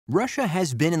Russia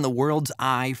has been in the world's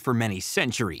eye for many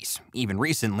centuries. Even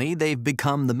recently, they've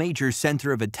become the major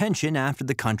center of attention after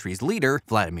the country's leader,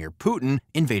 Vladimir Putin,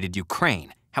 invaded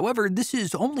Ukraine. However, this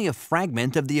is only a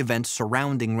fragment of the events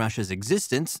surrounding Russia's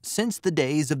existence since the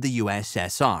days of the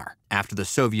USSR. After the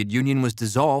Soviet Union was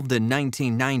dissolved in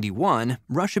 1991,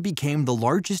 Russia became the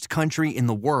largest country in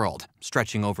the world,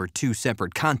 stretching over two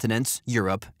separate continents,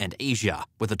 Europe and Asia.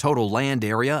 With a total land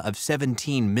area of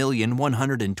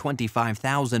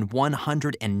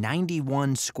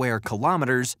 17,125,191 square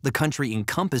kilometers, the country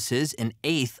encompasses an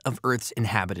eighth of Earth's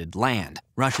inhabited land.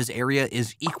 Russia's area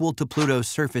is equal to Pluto's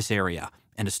surface area,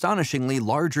 and astonishingly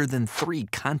larger than 3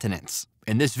 continents.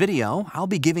 In this video, I'll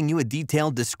be giving you a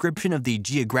detailed description of the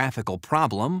geographical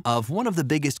problem of one of the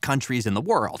biggest countries in the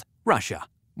world, Russia.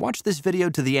 Watch this video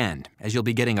to the end, as you'll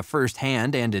be getting a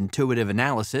first-hand and intuitive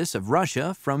analysis of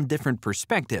Russia from different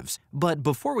perspectives. But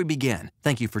before we begin,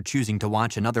 thank you for choosing to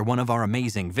watch another one of our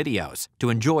amazing videos. To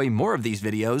enjoy more of these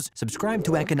videos, subscribe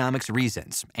to Economics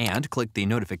Reasons and click the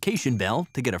notification bell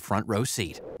to get a front row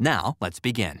seat. Now, let's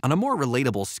begin. On a more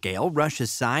relatable scale,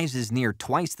 Russia's size is near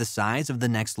twice the size of the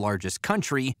next largest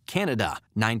country, Canada,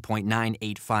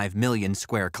 9.985 million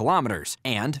square kilometers,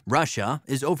 and Russia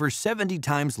is over 70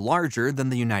 times larger than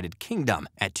the United Kingdom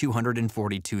at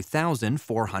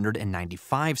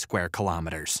 242,495 square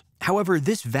kilometers. However,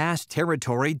 this vast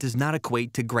territory does not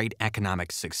equate to great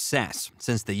economic success,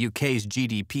 since the UK's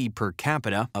GDP per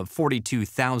capita of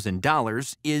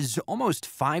 $42,000 is almost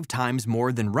 5 times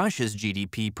more than Russia's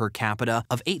GDP per capita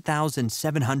of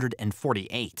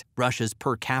 $8,748. Russia's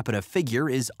per capita figure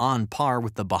is on par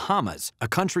with the Bahamas, a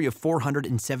country of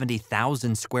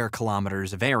 470,000 square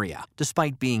kilometers of area,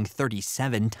 despite being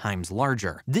 37 times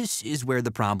larger. This is where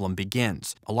the problem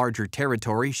begins. A larger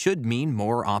territory should mean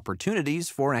more opportunities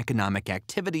for economic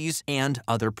activities and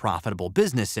other profitable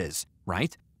businesses,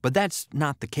 right? But that's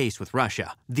not the case with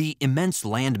Russia. The immense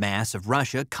landmass of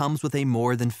Russia comes with a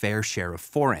more than fair share of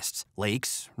forests,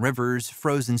 lakes, rivers,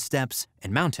 frozen steppes,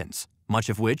 and mountains, much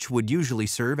of which would usually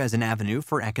serve as an avenue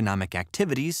for economic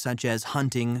activities such as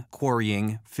hunting,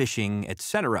 quarrying, fishing,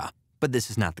 etc. But this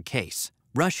is not the case.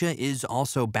 Russia is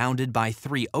also bounded by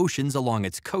 3 oceans along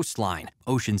its coastline.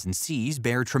 Oceans and seas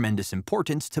bear tremendous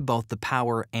importance to both the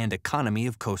power and economy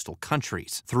of coastal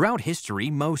countries. Throughout history,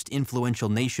 most influential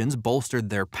nations bolstered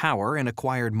their power and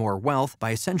acquired more wealth by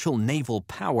essential naval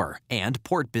power and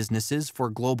port businesses for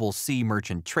global sea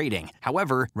merchant trading.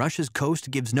 However, Russia's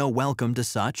coast gives no welcome to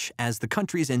such, as the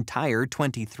country's entire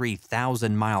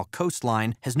 23,000-mile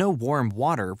coastline has no warm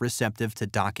water receptive to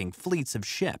docking fleets of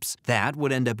ships. That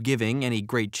would end up giving any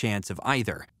great chance of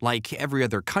either. Like every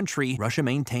other country, Russia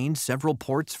maintains several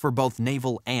ports for both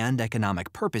naval and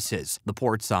economic purposes. The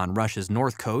ports on Russia's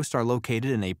north coast are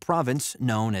located in a province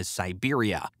known as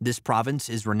Siberia. This province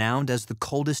is renowned as the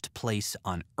coldest place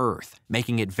on Earth,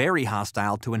 making it very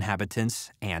hostile to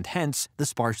inhabitants and hence the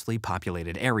sparsely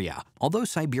populated area. Although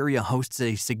Siberia hosts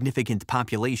a significant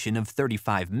population of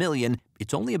 35 million,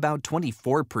 it's only about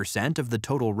 24% of the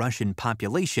total Russian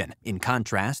population, in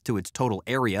contrast to its total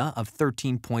area of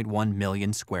 13.1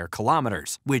 million square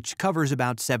kilometers, which covers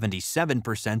about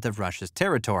 77% of Russia's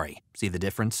territory. See the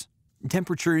difference?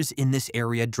 Temperatures in this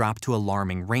area drop to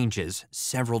alarming ranges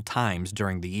several times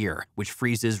during the year, which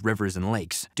freezes rivers and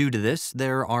lakes. Due to this,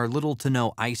 there are little to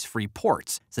no ice-free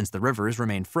ports, since the rivers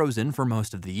remain frozen for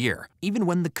most of the year. Even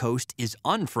when the coast is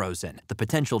unfrozen, the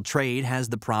potential trade has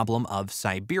the problem of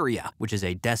Siberia, which is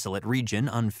a desolate region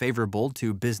unfavorable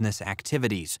to business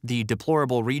activities. The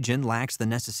deplorable region lacks the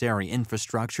necessary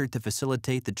infrastructure to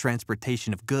facilitate the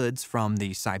transportation of goods from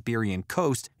the Siberian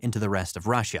coast into the rest of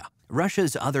Russia.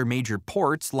 Russia's other major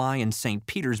ports lie in St.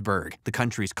 Petersburg, the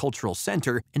country's cultural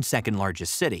center and second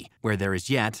largest city, where there is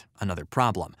yet another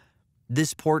problem.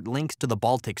 This port links to the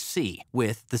Baltic Sea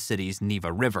with the city's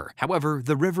Neva River. However,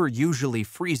 the river usually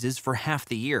freezes for half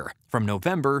the year, from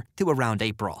November to around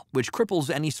April, which cripples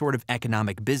any sort of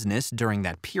economic business during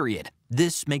that period.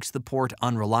 This makes the port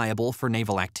unreliable for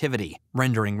naval activity,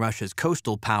 rendering Russia's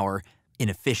coastal power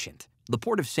inefficient. The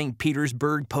port of St.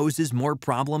 Petersburg poses more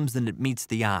problems than it meets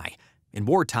the eye. In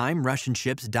wartime, Russian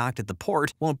ships docked at the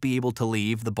port won't be able to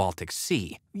leave the Baltic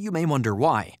Sea. You may wonder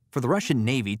why. For the Russian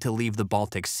Navy to leave the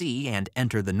Baltic Sea and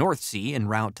enter the North Sea en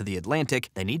route to the Atlantic,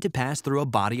 they need to pass through a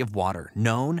body of water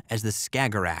known as the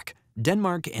Skagerrak.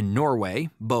 Denmark and Norway,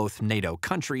 both NATO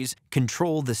countries,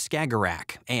 control the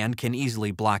Skagerrak and can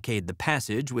easily blockade the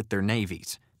passage with their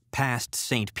navies. Past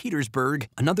St. Petersburg,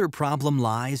 another problem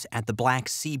lies at the Black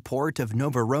Sea port of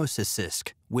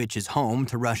Novorossiysk, which is home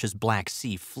to Russia's Black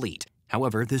Sea Fleet.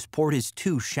 However, this port is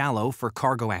too shallow for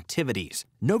cargo activities.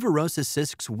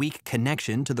 Novorossiysk's weak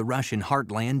connection to the Russian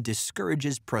heartland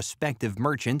discourages prospective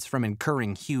merchants from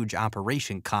incurring huge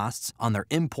operation costs on their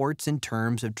imports in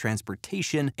terms of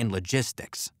transportation and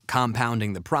logistics.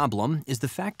 Compounding the problem is the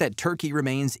fact that Turkey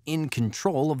remains in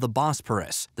control of the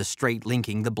Bosporus, the strait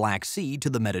linking the Black Sea to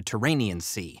the Mediterranean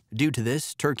Sea. Due to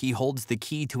this, Turkey holds the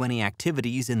key to any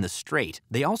activities in the strait.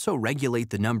 They also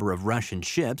regulate the number of Russian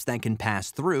ships that can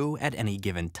pass through at any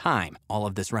given time. All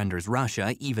of this renders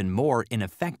Russia even more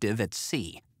ineffective at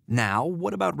sea. Now,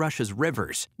 what about Russia's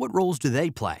rivers? What roles do they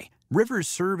play? Rivers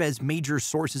serve as major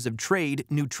sources of trade,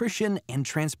 nutrition, and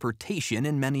transportation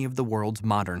in many of the world's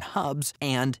modern hubs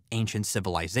and ancient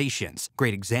civilizations.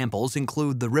 Great examples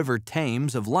include the River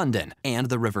Thames of London and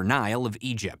the River Nile of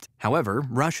Egypt. However,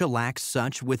 Russia lacks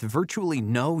such, with virtually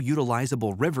no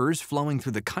utilizable rivers flowing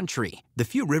through the country. The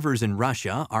few rivers in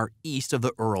Russia are east of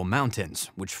the Ural Mountains,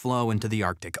 which flow into the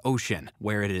Arctic Ocean,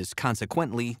 where it is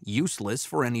consequently useless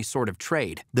for any sort of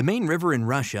trade. The main river in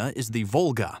Russia is the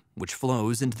Volga, which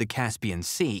flows into the Caspian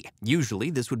Sea.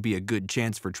 Usually, this would be a good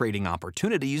chance for trading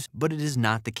opportunities, but it is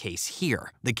not the case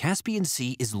here. The Caspian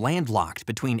Sea is landlocked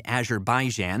between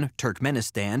Azerbaijan,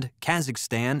 Turkmenistan,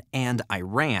 Kazakhstan, and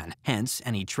Iran. Hence,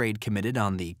 any trade committed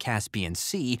on the Caspian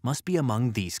Sea must be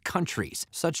among these countries.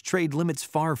 Such trade limits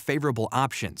far favorable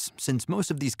options, since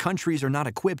most of these countries are not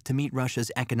equipped to meet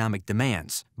Russia's economic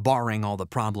demands. Barring all the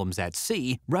problems at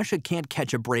sea, Russia can't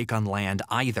catch a break on land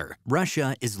either.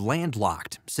 Russia is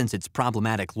landlocked, since its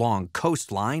problematic long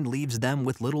coastline leaves them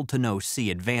with little to no sea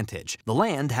advantage. The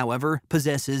land, however,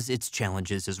 possesses its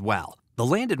challenges as well. The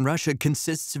land in Russia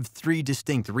consists of three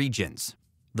distinct regions: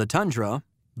 the tundra,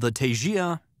 the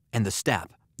taigha, and the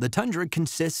steppe. The tundra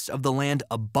consists of the land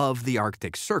above the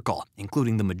Arctic Circle,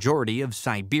 including the majority of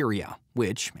Siberia,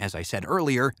 which, as I said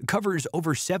earlier, covers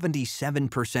over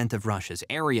 77% of Russia's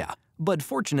area. But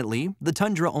fortunately, the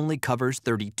tundra only covers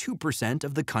 32%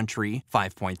 of the country,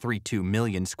 5.32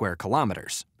 million square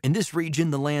kilometers. In this region,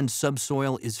 the land's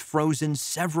subsoil is frozen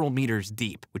several meters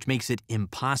deep, which makes it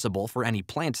impossible for any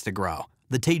plants to grow.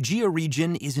 The taigha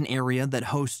region is an area that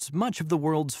hosts much of the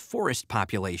world's forest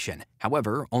population.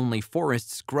 However, only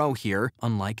forests grow here,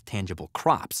 unlike tangible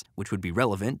crops, which would be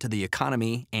relevant to the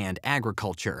economy and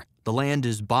agriculture. The land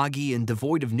is boggy and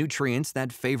devoid of nutrients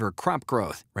that favor crop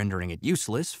growth, rendering it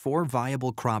useless for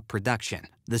viable crop production.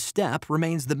 The steppe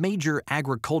remains the major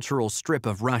agricultural strip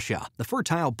of Russia. The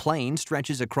fertile plain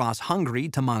stretches across Hungary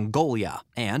to Mongolia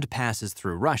and passes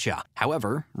through Russia.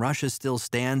 However, Russia still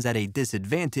stands at a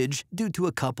disadvantage due to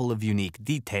a couple of unique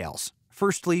details.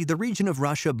 Firstly, the region of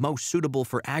Russia most suitable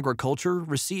for agriculture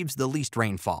receives the least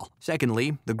rainfall.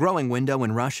 Secondly, the growing window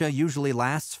in Russia usually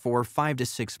lasts for 5 to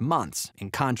 6 months,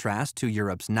 in contrast to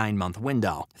Europe's 9-month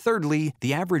window. Thirdly,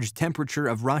 the average temperature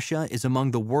of Russia is among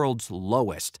the world's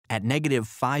lowest, at negative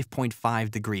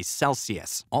 5.5 degrees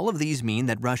Celsius. All of these mean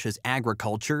that Russia's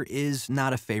agriculture is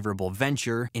not a favorable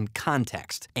venture in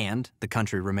context, and the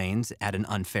country remains at an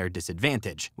unfair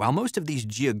disadvantage. While most of these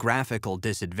geographical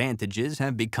disadvantages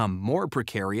have become more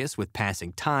precarious with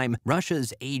passing time,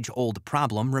 Russia's age-old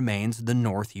problem remains the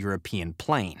North European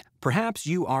plain. Perhaps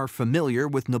you are familiar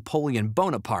with Napoleon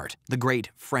Bonaparte, the great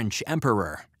French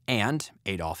emperor, and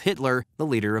Adolf Hitler, the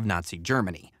leader of Nazi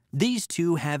Germany. These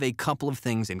two have a couple of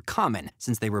things in common,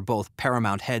 since they were both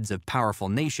paramount heads of powerful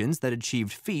nations that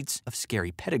achieved feats of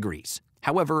scary pedigrees.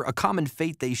 However, a common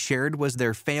fate they shared was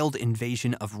their failed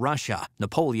invasion of Russia,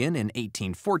 Napoleon in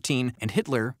 1814 and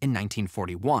Hitler in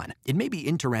 1941. It may be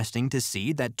interesting to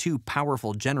see that two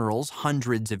powerful generals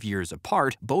hundreds of years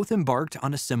apart both embarked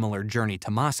on a similar journey to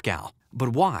Moscow. But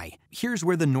why? Here's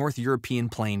where the North European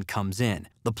plain comes in.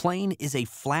 The plain is a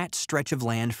flat stretch of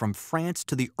land from France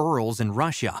to the Urals in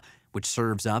Russia, which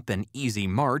serves up an easy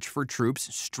march for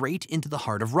troops straight into the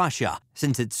heart of Russia.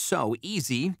 Since it's so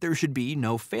easy, there should be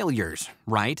no failures,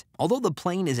 right? Although the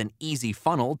plain is an easy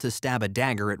funnel to stab a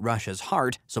dagger at Russia's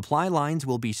heart, supply lines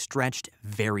will be stretched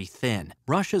very thin.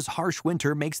 Russia's harsh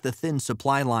winter makes the thin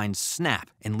supply lines snap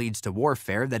and leads to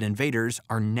warfare that invaders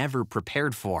are never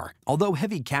prepared for. Although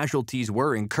heavy casualties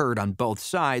were incurred on both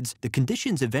sides, the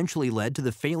conditions eventually led to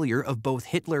the failure of both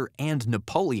Hitler and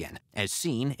Napoleon. As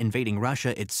seen, invading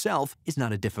Russia itself is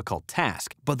not a difficult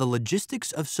task, but the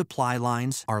logistics of supply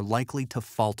lines are likely to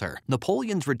falter.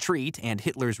 Napoleon's retreat and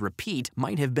Hitler's repeat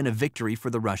might have been a victory for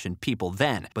the Russian people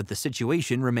then, but the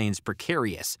situation remains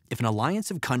precarious. If an alliance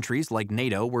of countries like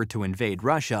NATO were to invade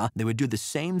Russia, they would do the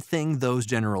same thing those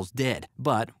generals did,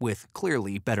 but with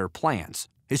clearly better plans.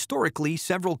 Historically,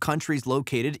 several countries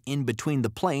located in between the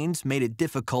plains made it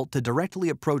difficult to directly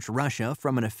approach Russia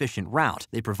from an efficient route.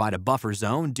 They provide a buffer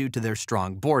zone due to their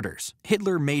strong borders.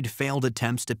 Hitler made failed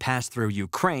attempts to pass through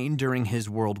Ukraine during his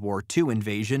World War II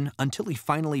invasion until he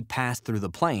finally passed through the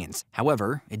plains.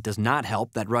 However, it does not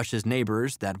help that Russia's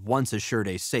neighbors that once assured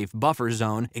a safe buffer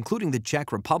zone, including the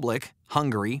Czech Republic,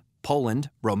 Hungary, Poland,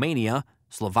 Romania,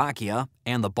 Slovakia,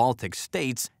 and the Baltic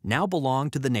states, now belong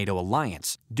to the NATO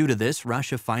alliance. Due to this,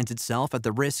 Russia finds itself at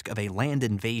the risk of a land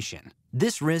invasion.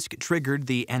 This risk triggered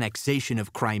the annexation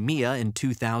of Crimea in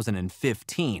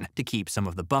 2015 to keep some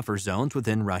of the buffer zones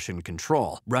within Russian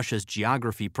control. Russia's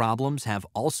geography problems have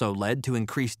also led to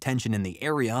increased tension in the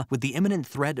area, with the imminent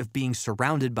threat of being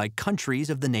surrounded by countries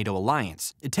of the NATO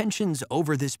alliance. Tensions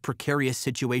over this precarious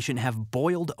situation have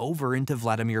boiled over into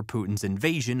Vladimir Putin's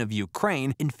invasion of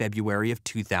Ukraine in February of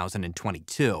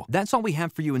 2022. That's all we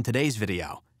have for you in today's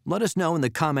video. Let us know in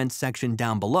the comments section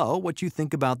down below what you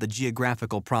think about the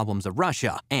geographical problems of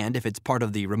Russia, and if it's part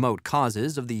of the remote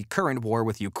causes of the current war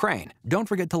with Ukraine. Don't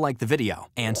forget to like the video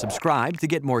and subscribe to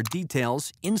get more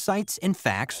details, insights, and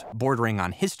facts bordering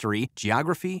on history,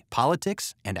 geography,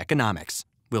 politics, and economics.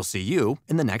 We'll see you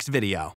in the next video.